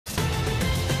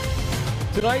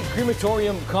Tonight,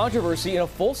 crematorium controversy in a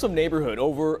Folsom neighborhood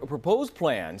over proposed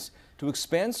plans to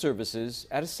expand services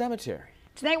at a cemetery.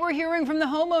 Tonight we're hearing from the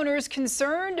homeowners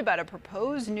concerned about a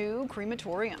proposed new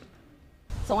crematorium.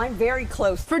 So I'm very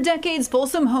close. For decades,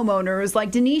 Folsom homeowners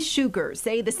like Denise Schuker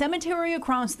say the cemetery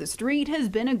across the street has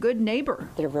been a good neighbor.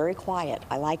 They're very quiet.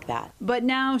 I like that. But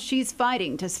now she's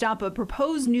fighting to stop a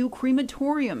proposed new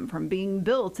crematorium from being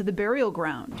built to the burial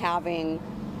ground. Having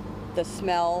the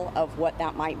smell of what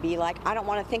that might be like, I don't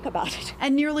want to think about it.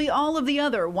 And nearly all of the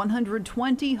other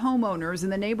 120 homeowners in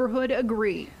the neighborhood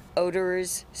agree.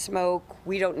 Odors, smoke,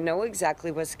 we don't know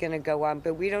exactly what's going to go on,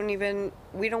 but we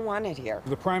don't want it here.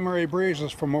 The primary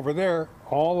breezes from over there,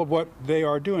 all of what they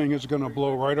are doing is going to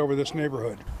blow right over this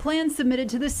neighborhood. Plans submitted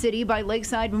to the city by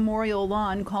Lakeside Memorial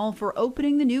Lawn call for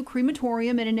opening the new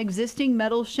crematorium in an existing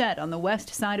metal shed on the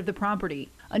west side of the property.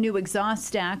 A new exhaust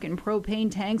stack and propane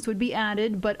tanks would be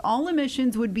added, but all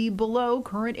emissions would be below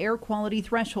current air quality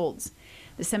thresholds.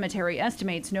 The cemetery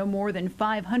estimates no more than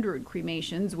 500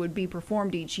 cremations would be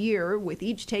performed each year, with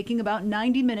each taking about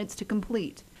 90 minutes to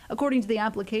complete. According to the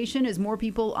application, as more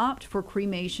people opt for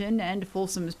cremation and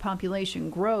Folsom's population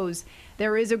grows,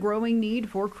 there is a growing need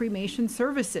for cremation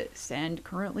services, and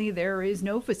currently there is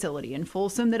no facility in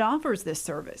Folsom that offers this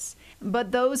service.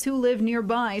 But those who live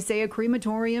nearby say a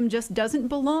crematorium just doesn't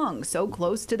belong so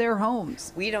close to their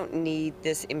homes. We don't need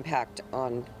this impact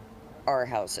on our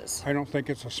houses. I don't think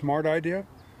it's a smart idea.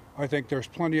 I think there's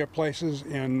plenty of places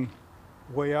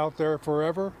way out there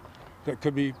forever that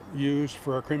could be used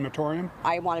for a crematorium.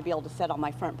 I want to be able to sit on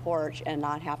my front porch and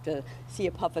not have to see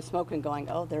a puff of smoke and going,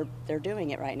 oh, they're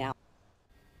doing it right now.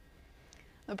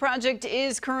 The project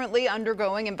is currently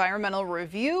undergoing environmental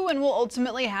review and will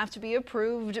ultimately have to be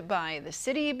approved by the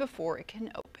city before it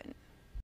can open.